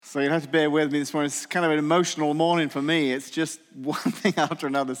So you'll have to bear with me this morning. It's kind of an emotional morning for me. It's just one thing after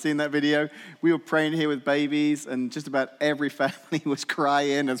another. Seeing that video, we were praying here with babies, and just about every family was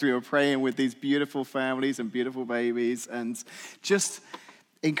crying as we were praying with these beautiful families and beautiful babies. And just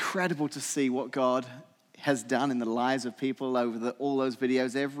incredible to see what God has done in the lives of people over all those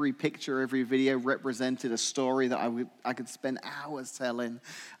videos. Every picture, every video represented a story that I could spend hours telling.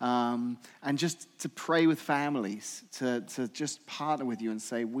 And just to pray with families, to just partner with you and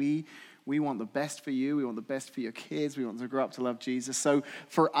say, we want the best for you. We want the best for your kids. We want them to grow up to love Jesus. So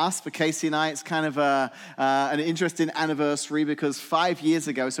for us, for Casey and I, it's kind of an interesting anniversary because 5 years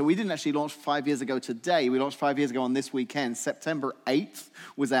ago, so we didn't actually launch 5 years ago today. We launched 5 years ago on this weekend. September 8th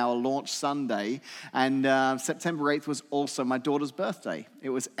was our launch Sunday. And September 8th was also my daughter's birthday. It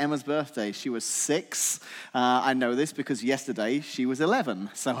was Emma's birthday. She was 6. I know this because yesterday she was 11.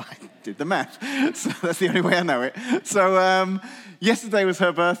 So I did the math. So that's the only way I know it. So yesterday was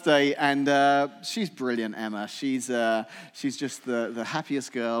her birthday, and she's brilliant, Emma. She's just the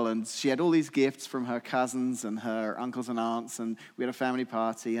happiest girl, and she had all these gifts from her cousins and her uncles and aunts, and we had a family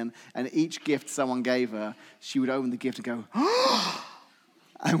party, and each gift someone gave her, she would open the gift and go, oh!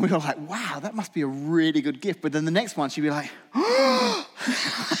 And we were like, wow, that must be a really good gift. But then the next one, she'd be like, oh!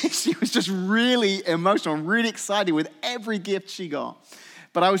 She was just really emotional and really excited with every gift she got.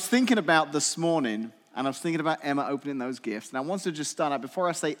 But I was thinking about this morning, and I was thinking about Emma opening those gifts. And I wanted to just start out, before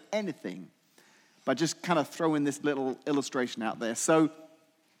I say anything, by just kind of throwing this little illustration out there. So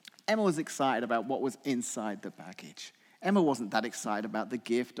Emma was excited about what was inside the package. Emma wasn't that excited about the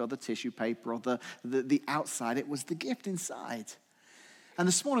gift or the tissue paper or the outside. It was the gift inside. And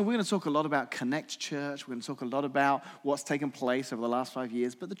this morning, we're going to talk a lot about Connect Church. We're going to talk a lot about what's taken place over the last 5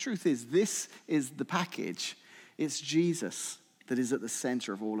 years. But the truth is, this is the package. It's Jesus that is at the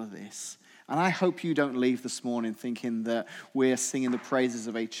center of all of this. And I hope you don't leave this morning thinking that we're singing the praises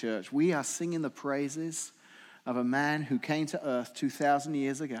of a church. We are singing the praises of a man who came to earth 2,000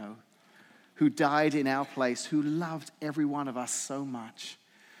 years ago, who died in our place, who loved every one of us so much,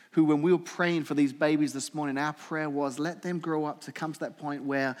 who, when we were praying for these babies this morning, our prayer was, let them grow up to come to that point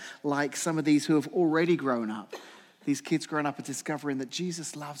where, like some of these who have already grown up, these kids growing up are discovering that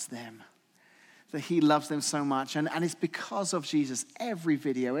Jesus loves them, that he loves them so much. And it's because of Jesus. Every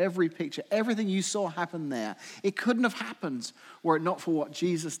video, every picture, everything you saw happen there, it couldn't have happened were it not for what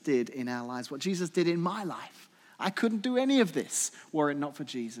Jesus did in our lives, what Jesus did in my life. I couldn't do any of this were it not for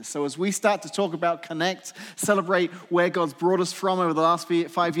Jesus. So as we start to talk about Connect, celebrate where God's brought us from over the last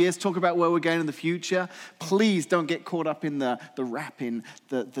 5 years, talk about where we're going in the future, please don't get caught up in the wrapping.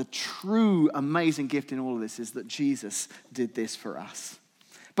 The true amazing gift in all of this is that Jesus did this for us.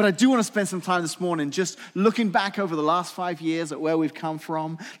 But I do want to spend some time this morning just looking back over the last 5 years at where we've come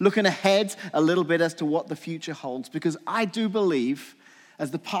from, looking ahead a little bit as to what the future holds, because I do believe, as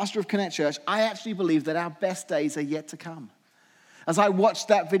the pastor of Connect Church, I actually believe that our best days are yet to come. As I watched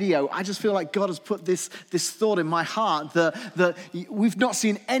that video, I just feel like God has put this thought in my heart that we've not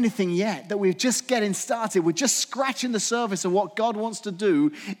seen anything yet, that we're just getting started. We're just scratching the surface of what God wants to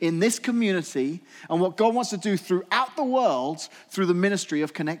do in this community and what God wants to do throughout the world through the ministry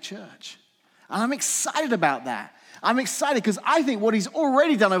of Connect Church. And I'm excited about that. I'm excited because I think what he's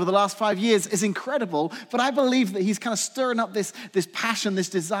already done over the last 5 years is incredible, but I believe that he's kind of stirring up this passion, this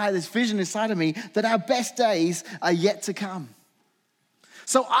desire, this vision inside of me that our best days are yet to come.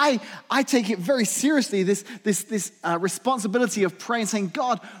 So I take it very seriously, this responsibility of praying, saying,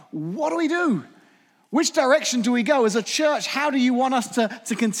 God, what do we do? Which direction do we go as a church? How do you want us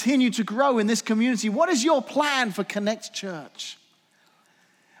to continue to grow in this community? What is your plan for Connect Church?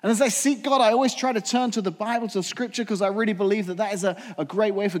 And as I seek God, I always try to turn to the Bible, to Scripture, because I really believe that is a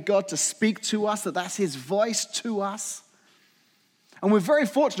great way for God to speak to us, that's his voice to us. And we're very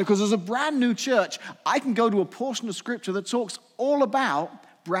fortunate because as a brand new church, I can go to a portion of Scripture that talks all about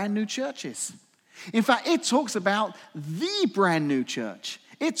brand new churches. In fact, it talks about the brand new church.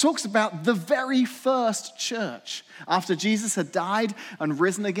 It talks about the very first church. After Jesus had died and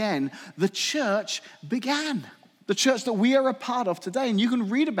risen again, the church began. The church that we are a part of today. And you can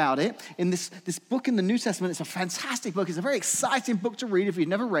read about it in this book in the New Testament. It's a fantastic book. It's a very exciting book to read if you've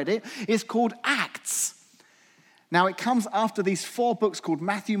never read it. It's called Acts. Now, it comes after these 4 books called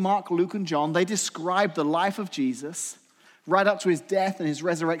Matthew, Mark, Luke, and John. They describe the life of Jesus right up to his death and his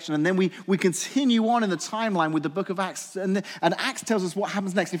resurrection. And then we continue on in the timeline with the book of Acts. And Acts tells us what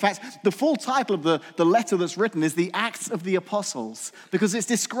happens next. In fact, the full title of the letter that's written is the Acts of the Apostles, because it's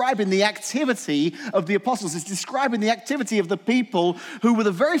describing the activity of the apostles. It's describing the activity of the people who were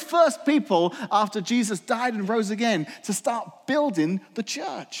the very first people after Jesus died and rose again to start building the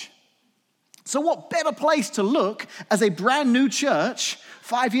church. So what better place to look as a brand new church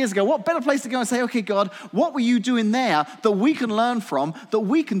 5 years ago? What better place to go and say, okay, God, what were you doing there that we can learn from, that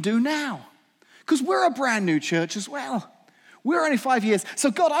we can do now? Because we're a brand new church as well. We're only 5 years.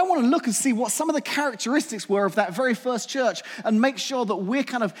 So God, I want to look and see what some of the characteristics were of that very first church and make sure that we're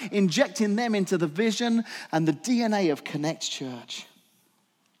kind of injecting them into the vision and the DNA of Connect Church.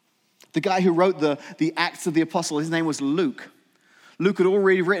 The guy who wrote the Acts of the Apostle, his name was Luke. Luke had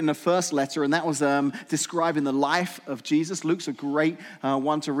already written a first letter, and that was describing the life of Jesus. Luke's a great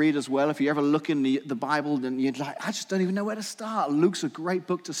one to read as well. If you ever look in the Bible and you're like, I just don't even know where to start. Luke's a great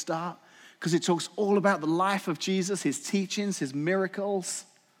book to start because it talks all about the life of Jesus, his teachings, his miracles.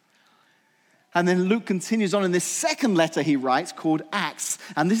 And then Luke continues on in this second letter he writes called Acts,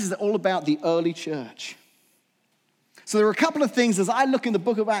 and this is all about the early church. So there are a couple of things as I look in the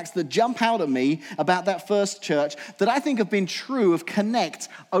book of Acts that jump out at me about that first church that I think have been true of Connect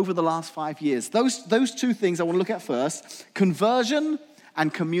over the last 5 years. Those two things I want to look at first: conversion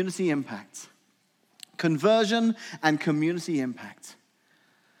and community impact. Conversion and community impact.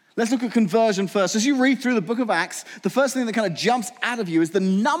 Let's look at conversion first. As you read through the book of Acts, the first thing that kind of jumps out of you is the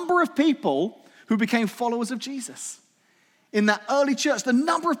number of people who became followers of Jesus. In that early church, the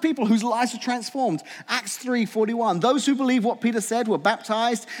number of people whose lives were transformed. Acts 3:41. Those who believed what Peter said were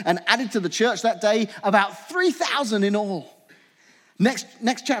baptized and added to the church that day, about 3,000 in all. Next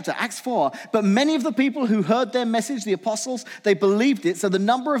chapter, Acts 4. But many of the people who heard their message, the apostles, they believed it. So the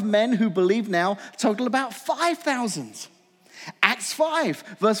number of men who believe now total about 5,000. Acts 5,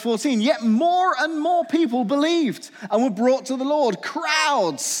 verse 14. Yet more and more people believed and were brought to the Lord.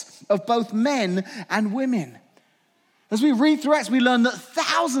 Crowds of both men and women. As we read through Acts, we learn that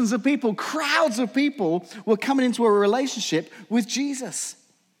thousands of people, crowds of people, were coming into a relationship with Jesus.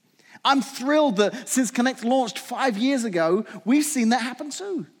 I'm thrilled that since Connect launched 5 years ago, we've seen that happen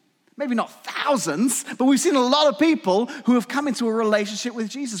too. Maybe not thousands, but we've seen a lot of people who have come into a relationship with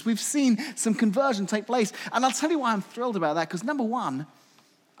Jesus. We've seen some conversion take place. And I'll tell you why I'm thrilled about that, because number one,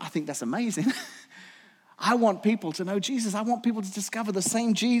 I think that's amazing. I want people to know Jesus. I want people to discover the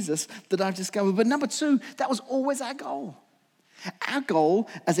same Jesus that I've discovered. But number two, that was always our goal. Our goal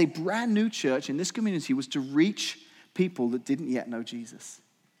as a brand new church in this community was to reach people that didn't yet know Jesus.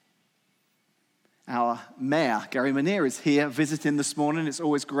 Our mayor, Gary Manier, is here visiting this morning. It's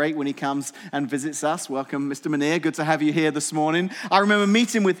always great when he comes and visits us. Welcome, Mr. Manier. Good to have you here this morning. I remember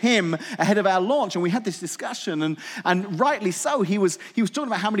meeting with him ahead of our launch, and we had this discussion, and rightly so. He was talking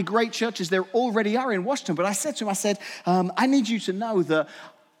about how many great churches there already are in Washington. But I said to him, I need you to know that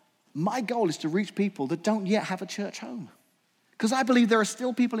my goal is to reach people that don't yet have a church home. Because I believe there are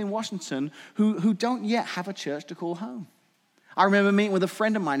still people in Washington who don't yet have a church to call home. I remember meeting with a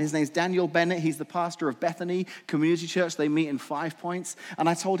friend of mine. His name's Daniel Bennett. He's the pastor of Bethany Community Church. They meet in 5 Points. And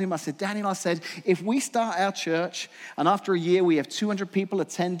I told him, I said, Daniel, if we start our church and after a year we have 200 people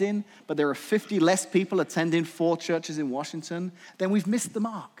attending, but there are 50 less people attending 4 churches in Washington, then we've missed the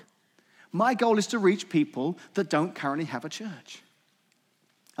mark. My goal is to reach people that don't currently have a church.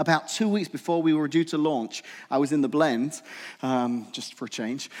 About 2 weeks before we were due to launch, I was in the Blend, just for a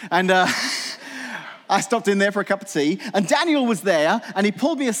change, and I stopped in there for a cup of tea, and Daniel was there, and he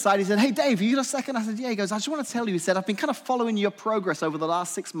pulled me aside. He said, hey, Dave, you got a second? I said, yeah. He goes, I just want to tell you, he said, I've been kind of following your progress over the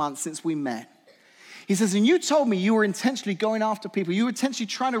last 6 months since we met. He says, and you told me you were intentionally going after people. You were intentionally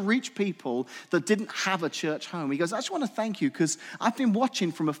trying to reach people that didn't have a church home. He goes, I just want to thank you because I've been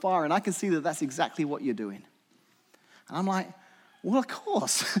watching from afar, and I can see that that's exactly what you're doing. And I'm like, well, of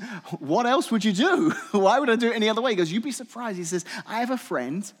course. What else would you do? Why would I do it any other way? He goes, you'd be surprised. He says, I have a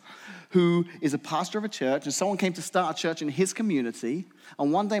friend who is a pastor of a church, and someone came to start a church in his community,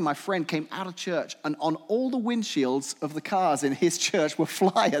 and one day my friend came out of church, and on all the windshields of the cars in his church were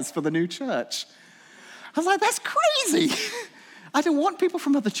flyers for the new church. I was like, that's crazy. I don't want people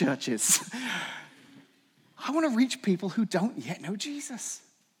from other churches. I want to reach people who don't yet know Jesus.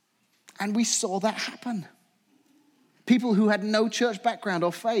 And we saw that happen. People who had no church background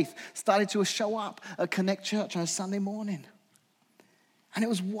or faith started to show up at Connect Church on a Sunday morning. And it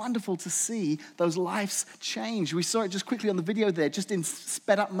was wonderful to see those lives change. We saw it just quickly on the video there, just in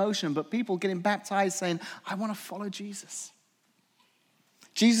sped up motion, but people getting baptized saying, I want to follow Jesus.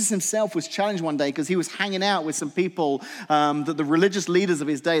 Jesus himself was challenged one day because he was hanging out with some people that the religious leaders of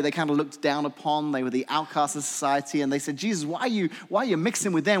his day, they kind of looked down upon. They were the outcasts of society. And they said, Jesus, why are you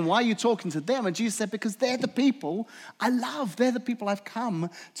mixing with them? Why are you talking to them? And Jesus said, because they're the people I love. They're the people I've come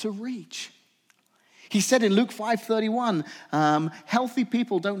to reach. He said in Luke 5:31, healthy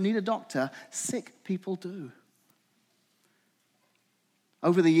people don't need a doctor, sick people do.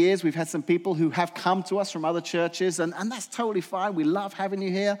 Over the years, we've had some people who have come to us from other churches, and that's totally fine. We love having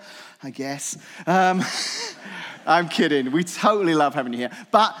you here, I guess. I'm kidding. We totally love having you here.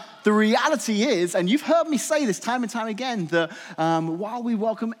 But the reality is, and you've heard me say this time and time again, that while we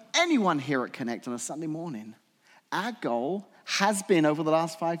welcome anyone here at Connect on a Sunday morning, our goal has been over the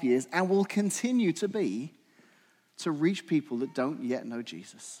last 5 years and will continue to be to reach people that don't yet know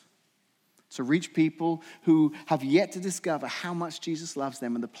Jesus. To reach people who have yet to discover how much Jesus loves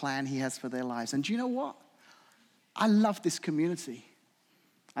them and the plan he has for their lives. And do you know what? I love this community.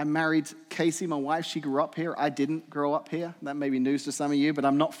 I married Casey, my wife. She grew up here. I didn't grow up here. That may be news to some of you, but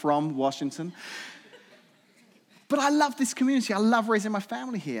I'm not from Washington. But I love this community. I love raising my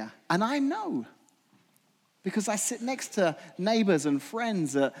family here. And I know, because I sit next to neighbors and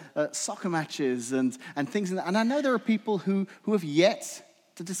friends at soccer matches and things like that. And I know there are people who have yet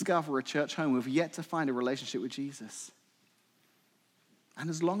to discover a church home, who have yet to find a relationship with Jesus. And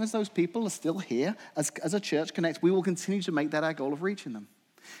as long as those people are still here, as a church Connect, we will continue to make that our goal of reaching them.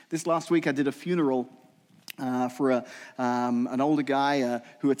 This last week I did a funeral for an older guy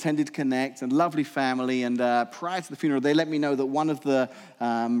who attended Connect, a lovely family, and prior to the funeral they let me know that one of the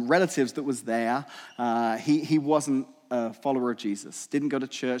relatives that was there, he wasn't a follower of Jesus, didn't go to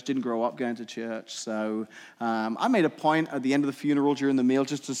church, didn't grow up going to church. So I made a point at the end of the funeral during the meal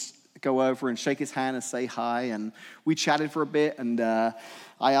just to go over and shake his hand and say hi. And we chatted for a bit, and I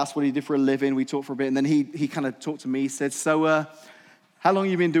asked what he did for a living. We talked for a bit, and then he kind of talked to me. He said, so how long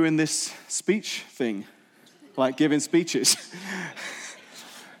have you been doing this speech thing? Like giving speeches?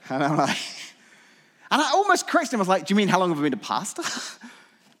 And I'm like, and I almost corrected him. I was like, do you mean how long have I been a pastor?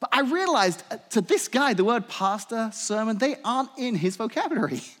 But I realized to this guy, the word pastor, sermon, they aren't in his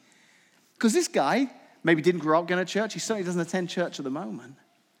vocabulary. Because this guy maybe didn't grow up going to church. He certainly doesn't attend church at the moment.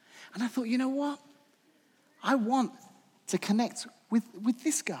 And I thought, you know what? I want to connect with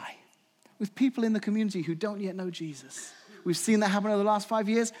this guy, with people in the community who don't yet know Jesus. We've seen that happen over the last 5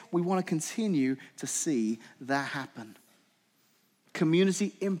 years. We want to continue to see that happen.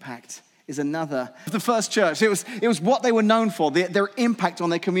 Community impact is another. The first church, it was what they were known for, their impact on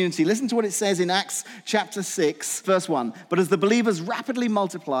their community. Listen to what it says in Acts chapter 6, verse 1. But as the believers rapidly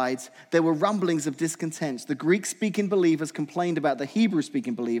multiplied, there were rumblings of discontent. The Greek-speaking believers complained about the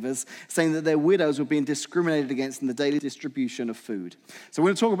Hebrew-speaking believers, saying that their widows were being discriminated against in the daily distribution of food. So we're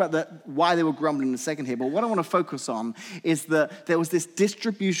going to talk about why they were grumbling in a second here, but what I want to focus on is that there was this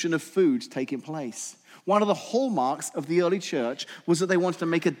distribution of food taking place. One of the hallmarks of the early church was that they wanted to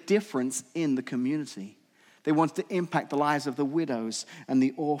make a difference in the community. They wanted to impact the lives of the widows and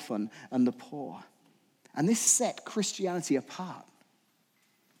the orphan and the poor. And this set Christianity apart.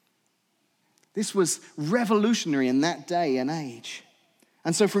 This was revolutionary in that day and age.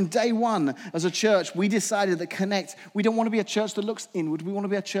 And so from day one, as a church, we decided that Connect, we don't want to be a church that looks inward. We want to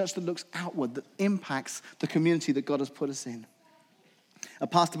be a church that looks outward, that impacts the community that God has put us in. A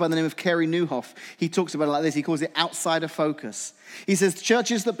pastor by the name of Kerry Newhoff, he talks about it like this. He calls it outsider focus. He says,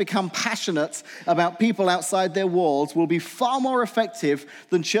 churches that become passionate about people outside their walls will be far more effective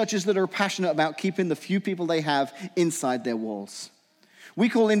than churches that are passionate about keeping the few people they have inside their walls. We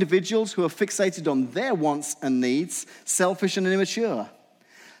call individuals who are fixated on their wants and needs selfish and immature.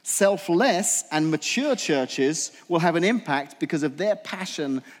 Selfless and mature churches will have an impact because of their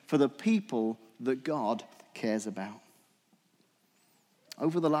passion for the people that God cares about.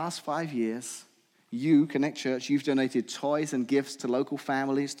 Over the last 5 years, you, Connect Church, you've donated toys and gifts to local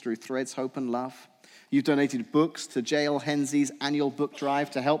families through Threads, Hope and Love. You've donated books to J.L. Hensey's annual book drive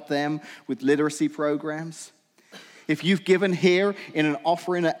to help them with literacy programs. If you've given here in an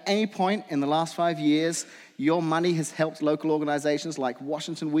offering at any point in the last 5 years, your money has helped local organizations like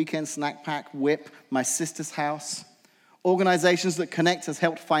Washington Weekend Snack Pack, WHIP, My Sister's House. Organizations that Connect has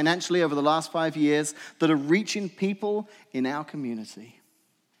helped financially over the last 5 years that are reaching people in our community.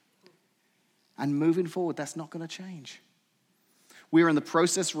 And moving forward, that's not going to change. We are in the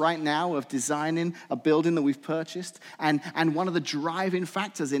process right now of designing a building that we've purchased. And one of the driving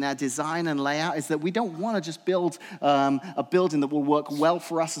factors in our design and layout is that we don't want to just build a building that will work well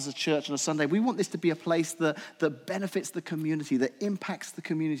for us as a church on a Sunday. We want this to be a place that benefits the community, that impacts the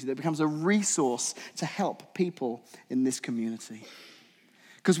community, that becomes a resource to help people in this community.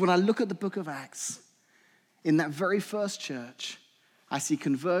 Because when I look at the book of Acts, in that very first church, I see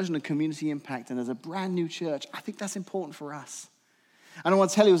conversion and community impact. And as a brand new church, I think that's important for us. And I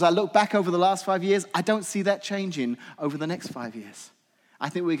want to tell you, as I look back over the last 5 years, I don't see that changing over the next 5 years. I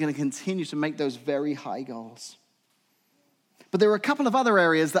think we're going to continue to make those very high goals. But there were a couple of other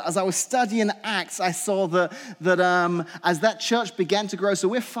areas that as I was studying Acts, I saw that as that church began to grow, so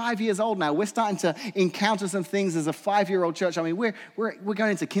we're 5 years old now. We're starting to encounter some things as a 5-year-old church. I mean, we're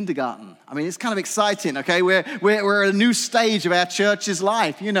going into kindergarten. I mean, it's kind of exciting, okay? We're at a new stage of our church's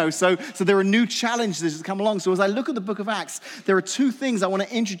life, you know. So there are new challenges that come along. So as I look at the book of Acts, there are two things I want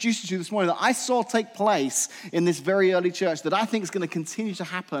to introduce you to this morning that I saw take place in this very early church that I think is going to continue to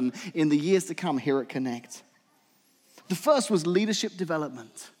happen in the years to come here at Connect. The first was leadership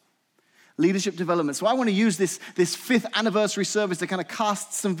development. Leadership development. So I want to use this 5th anniversary service to kind of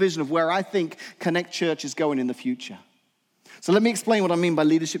cast some vision of where I think Connect Church is going in the future. So let me explain what I mean by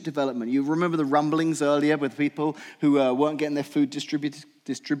leadership development. You remember the rumblings earlier with people who weren't getting their food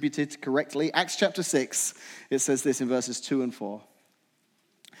distributed correctly. Acts chapter 6, it says this in verses 2 and 4.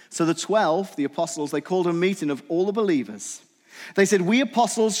 So the 12, the apostles, they called a meeting of all the believers. They said, we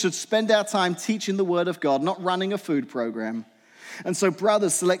apostles should spend our time teaching the word of God, not running a food program. And so,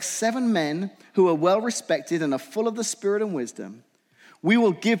 brothers, select 7 men who are well respected and are full of the Spirit and wisdom. We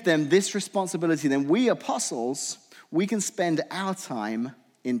will give them this responsibility. Then we apostles, we can spend our time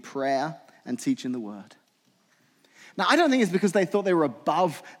in prayer and teaching the word. Now, I don't think it's because they thought they were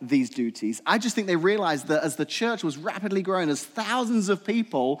above these duties. I just think they realized that as the church was rapidly growing, as thousands of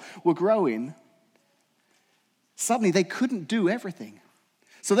people were growing, suddenly they couldn't do everything.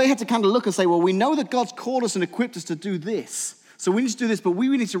 So they had to kind of look and say, well, we know that God's called us and equipped us to do this. So we need to do this, but we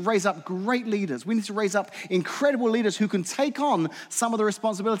need to raise up great leaders. We need to raise up incredible leaders who can take on some of the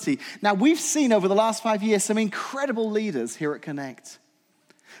responsibility. Now, we've seen over the last 5 years some incredible leaders here at Connect.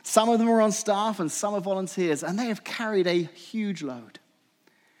 Some of them are on staff and some are volunteers, and they have carried a huge load.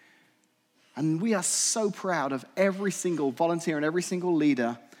 And we are so proud of every single volunteer and every single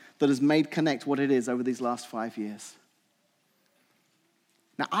leader that has made Connect what it is over these last 5 years.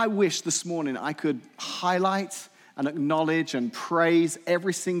 Now, I wish this morning I could highlight and acknowledge and praise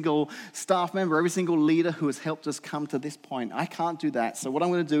every single staff member, every single leader who has helped us come to this point. I can't do that. So what I'm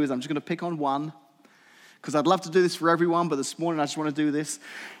going to do is I'm just going to pick on one, because I'd love to do this for everyone, but this morning I just want to do this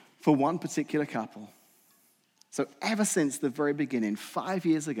for one particular couple. So ever since the very beginning, 5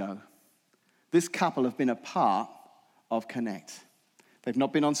 years ago, this couple have been a part of Connect. They've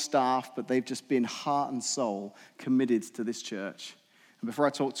not been on staff, but they've just been heart and soul committed to this church. And before I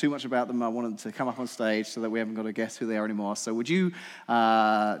talk too much about them, I want them to come up on stage so that we haven't got to guess who they are anymore. So would you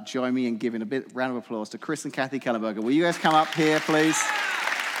join me in giving a round of applause to Chris and Kathy Kellenberger? Will you guys come up here, please?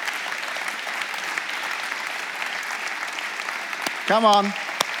 Come on.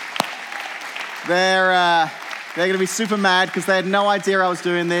 They're going to be super mad because they had no idea I was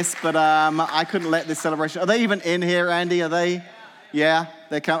doing this, but I couldn't let this celebration. Are they even in here, Andy? Are they? Yeah,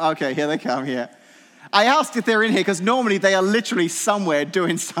 they come. Okay, here they come. Yeah, I asked if they're in here because normally they are literally somewhere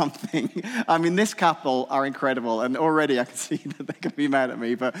doing something. I mean, this couple are incredible, and already I can see that they're going to be mad at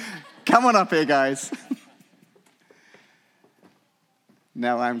me. But come on up here, guys.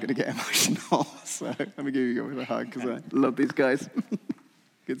 Now I'm going to get emotional, so let me give you a hug because I love these guys.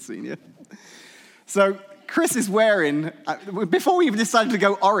 Good seeing you. So Chris is wearing, before we even decided to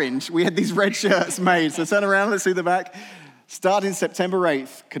go orange, we had these red shirts made. So turn around, let's see the back. Starting September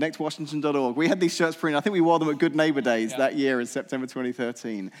 8th, connectwashington.org. We had these shirts printed. I think we wore them at Good Neighbor Days that year in September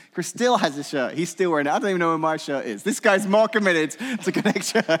 2013. Chris still has his shirt. He's still wearing it. I don't even know where my shirt is. This guy's more committed to Connect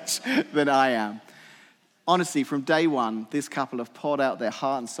Church than I am. Honestly, from day one, this couple have poured out their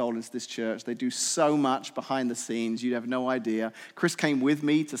heart and soul into this church. They do so much behind the scenes. You'd have no idea. Chris came with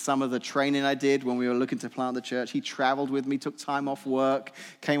me to some of the training I did when we were looking to plant the church. He traveled with me, took time off work,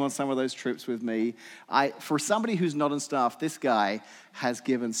 came on some of those trips with me. For somebody who's not on staff, this guy has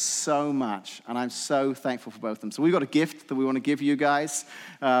given so much, and I'm so thankful for both of them. So we've got a gift that we want to give you guys.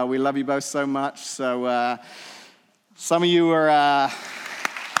 We love you both so much. So some of you are...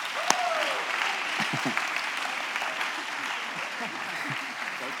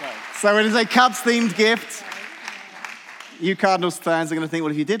 So it is a Cubs-themed gift. You Cardinals fans are going to think,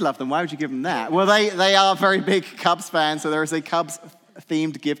 well, if you did love them, why would you give them that? Well, they are very big Cubs fans, so there is a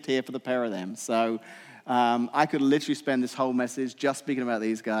Cubs-themed gift here for the pair of them. So I could literally spend this whole message just speaking about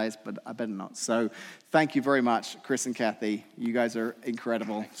these guys, but I better not. So thank you very much, Chris and Kathy. You guys are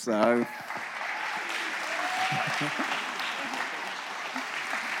incredible. So...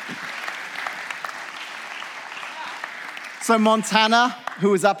 So Montana, who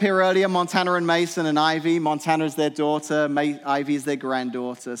was up here earlier, Montana and Mason and Ivy. Montana is their daughter, Ivy is their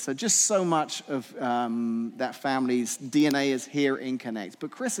granddaughter. So just so much of that family's DNA is here in Connect. But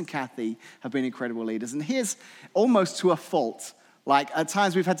Chris and Kathy have been incredible leaders. And here's almost to a fault. Like at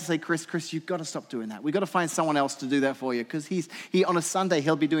times we've had to say, Chris, you've got to stop doing that. We've got to find someone else to do that for you. Because he on a Sunday,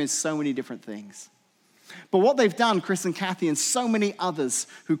 he'll be doing so many different things. But what they've done, Chris and Kathy and so many others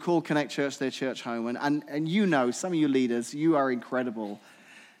who call Connect Church their church home, and you know, some of you leaders, you are incredible.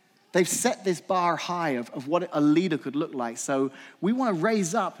 They've set this bar high of what a leader could look like. So we want to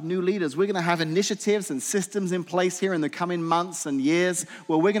raise up new leaders. We're going to have initiatives and systems in place here in the coming months and years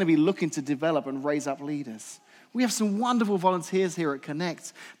where we're going to be looking to develop and raise up leaders. We have some wonderful volunteers here at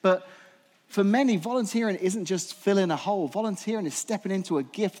Connect, but for many, volunteering isn't just filling a hole. Volunteering is stepping into a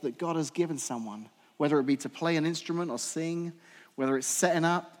gift that God has given someone, whether it be to play an instrument or sing, whether it's setting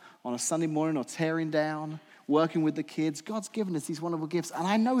up on a Sunday morning or tearing down, working with the kids. God's given us these wonderful gifts. And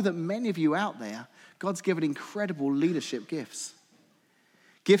I know that many of you out there, God's given incredible leadership gifts.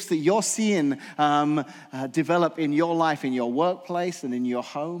 Gifts that you're seeing develop in your life, in your workplace and in your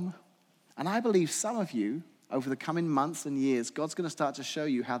home. And I believe some of you, over the coming months and years, God's going to start to show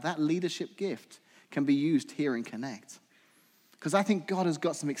you how that leadership gift can be used here in Connect. Because I think God has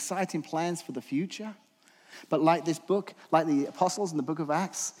got some exciting plans for the future. But like this book, like the apostles in the book of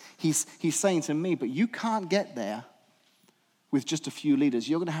Acts, he's saying to me, but you can't get there with just a few leaders.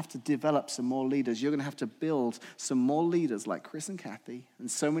 You're going to have to develop some more leaders. You're going to have to build some more leaders like Chris and Kathy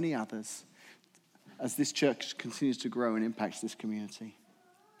and so many others as this church continues to grow and impact this community.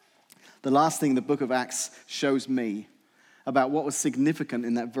 The last thing the book of Acts shows me about what was significant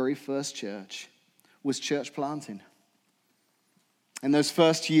in that very first church was church planting. In those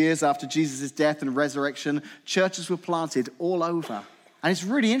first years after Jesus' death and resurrection, churches were planted all over. And it's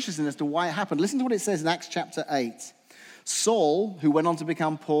really interesting as to why it happened. Listen to what it says in Acts chapter 8. Saul, who went on to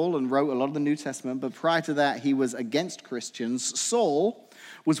become Paul and wrote a lot of the New Testament, but prior to that he was against Christians. Saul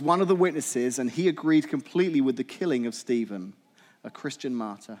was one of the witnesses, and he agreed completely with the killing of Stephen, a Christian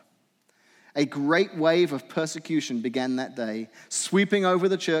martyr. A great wave of persecution began that day, sweeping over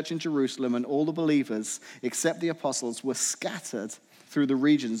the church in Jerusalem, and all the believers, except the apostles, were scattered through the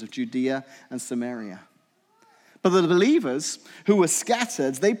regions of Judea and Samaria. But the believers who were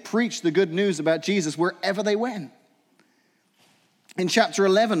scattered, they preached the good news about Jesus wherever they went. In chapter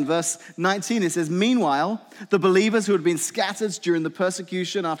 11, verse 19, it says, meanwhile, the believers who had been scattered during the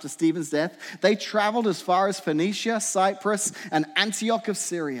persecution after Stephen's death, they traveled as far as Phoenicia, Cyprus, and Antioch of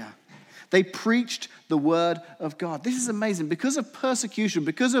Syria. They preached the word of God. This is amazing. Because of persecution,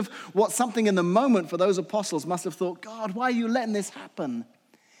 because of what something in the moment for those apostles must have thought, God, why are you letting this happen?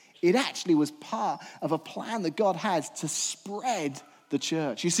 It actually was part of a plan that God had to spread the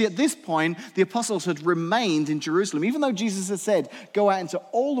church. You see, at this point, the apostles had remained in Jerusalem. Even though Jesus had said, go out into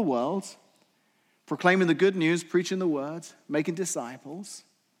all the world, proclaiming the good news, preaching the word, making disciples,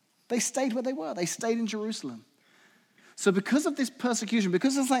 they stayed where they were. They stayed in Jerusalem. So because of this persecution,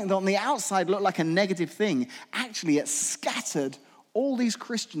 because of something that on the outside looked like a negative thing, actually it scattered all these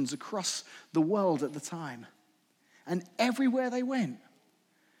Christians across the world at the time. And everywhere they went,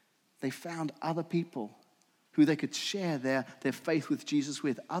 they found other people who they could share their faith with Jesus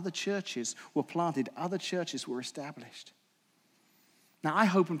with. Other churches were planted. Other churches were established. Now, I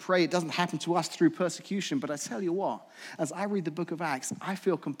hope and pray it doesn't happen to us through persecution, but I tell you what, as I read the book of Acts, I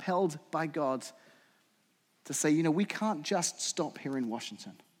feel compelled by God to say, we can't just stop here in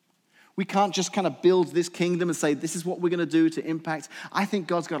Washington. We can't just kind of build this kingdom and say, this is what we're going to do to impact. I think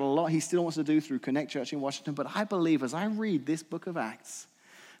God's got a lot he still wants to do through Connect Church in Washington, but I believe as I read this book of Acts,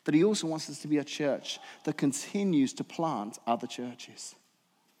 that he also wants us to be a church that continues to plant other churches.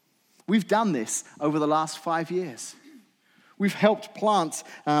 We've done this over the last 5 years. We've helped plant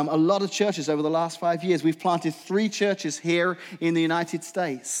a lot of churches over the last 5 years. We've planted 3 churches here in the United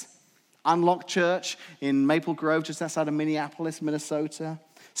States. Unlock Church in Maple Grove, just outside of Minneapolis, Minnesota.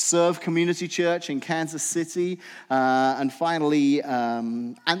 Serve Community Church in Kansas City. And finally,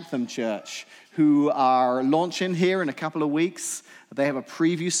 Anthem Church, who are launching here in a couple of weeks. They have a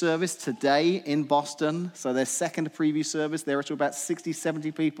preview service today in Boston. So their second preview service, there are to about 60,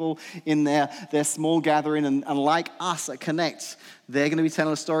 70 people in their small gathering. And like us at Connect, they're going to be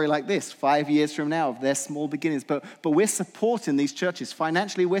telling a story like this 5 years from now of their small beginnings. But we're supporting these churches.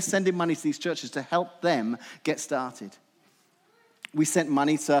 Financially, we're sending money to these churches to help them get started. We sent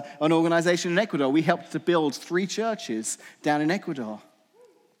money to an organization in Ecuador. We helped to build 3 churches down in Ecuador.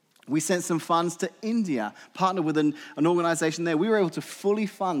 We sent some funds to India, partnered with an organization there. We were able to fully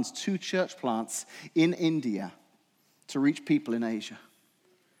fund 2 church plants in India to reach people in Asia.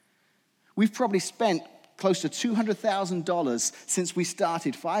 We've probably spent close to $200,000 since we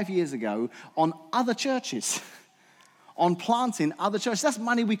started 5 years ago on other churches, on planting other churches. That's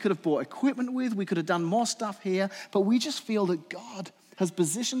money we could have bought equipment with. We could have done more stuff here, but we just feel that God has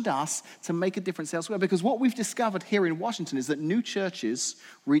positioned us to make a difference elsewhere, because what we've discovered here in Washington is that new churches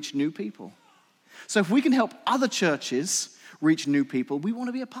reach new people. So if we can help other churches reach new people, we want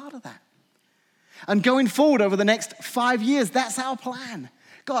to be a part of that. And going forward over the next 5 years, that's our plan.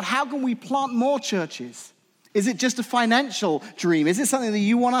 God, how can we plant more churches? Is it just a financial dream? Is it something that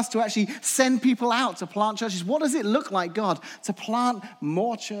you want us to actually send people out to plant churches? What does it look like, God, to plant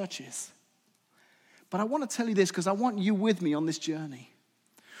more churches? But I want to tell you this because I want you with me on this journey.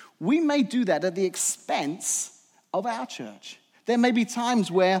 We may do that at the expense of our church. There may be times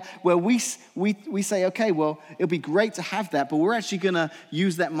where we say, okay, well, it'll be great to have that, but we're actually going to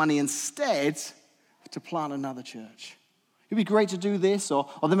use that money instead to plant another church. It'd be great to do this, or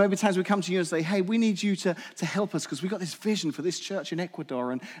there may be times we come to you and say, hey, we need you to help us because we've got this vision for this church in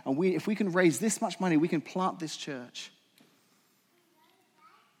Ecuador, and if we can raise this much money, we can plant this church.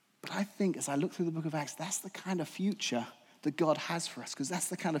 But I think as I look through the book of Acts, that's the kind of future that God has for us, because that's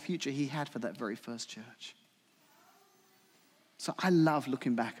the kind of future he had for that very first church. So I love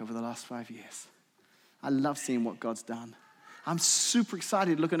looking back over the last 5 years. I love seeing what God's done. I'm super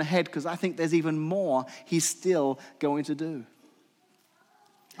excited looking ahead because I think there's even more he's still going to do.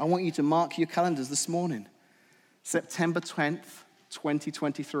 I want you to mark your calendars this morning. September 10th,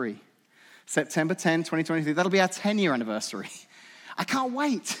 2023. September 10, 2023. That'll be our 10-year anniversary. I can't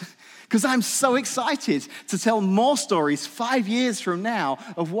wait because I'm so excited to tell more stories 5 years from now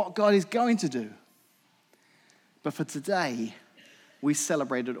of what God is going to do. But for today, we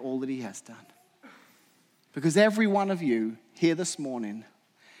celebrated all that he has done. Because every one of you here this morning,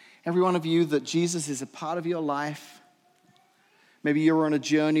 every one of you that Jesus is a part of your life, maybe you're on a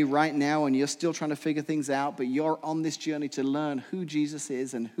journey right now and you're still trying to figure things out, but you're on this journey to learn who Jesus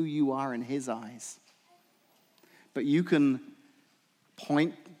is and who you are in his eyes. But you can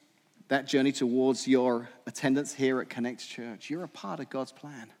point that journey towards your attendance here at Connect Church. You're a part of God's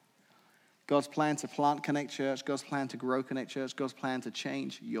plan. God's plan to plant Connect Church, God's plan to grow Connect Church, God's plan to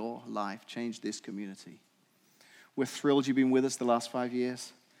change your life, change this community. We're thrilled you've been with us the last 5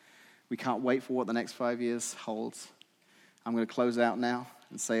 years. We can't wait for what the next 5 years holds. I'm going to close out now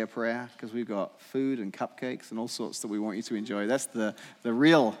and say a prayer because we've got food and cupcakes and all sorts that we want you to enjoy. That's the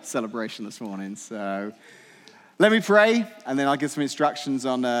real celebration this morning. So let me pray, and then I'll give some instructions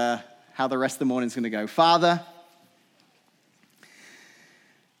on how the rest of the morning is going to go. Father,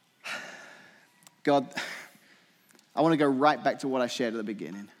 God, I want to go right back to what I shared at the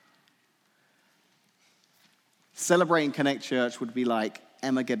beginning. Celebrating Connect Church would be like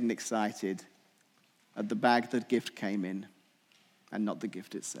Emma getting excited at the bag the gift came in and not the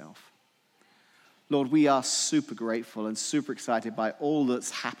gift itself. Lord, we are super grateful and super excited by all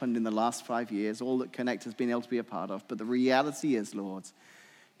that's happened in the last 5 years, all that Connect has been able to be a part of. But the reality is, Lord,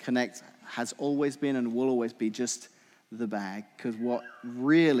 Connect has always been and will always be just the bag, because what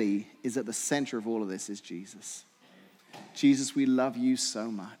really is at the center of all of this is Jesus. Jesus, we love you so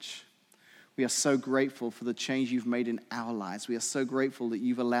much. We are so grateful for the change you've made in our lives. We are so grateful that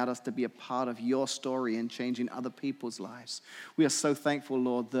you've allowed us to be a part of your story and changing other people's lives. We are so thankful,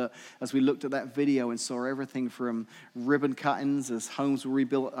 Lord, that as we looked at that video and saw everything from ribbon cuttings as homes were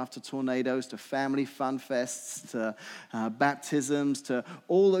rebuilt after tornadoes to family fun fests to baptisms to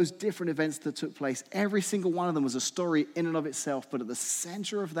all those different events that took place, every single one of them was a story in and of itself. But at the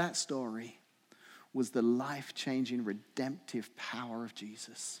center of that story was the life-changing, redemptive power of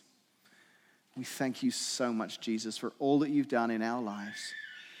Jesus. We thank you so much, Jesus, for all that you've done in our lives.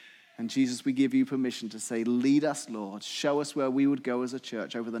 And Jesus, we give you permission to say, lead us, Lord. Show us where we would go as a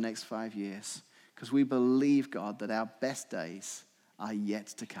church over the next 5 years. Because we believe, God, that our best days are yet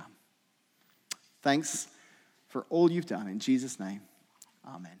to come. Thanks for all you've done. In Jesus' name,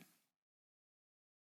 amen.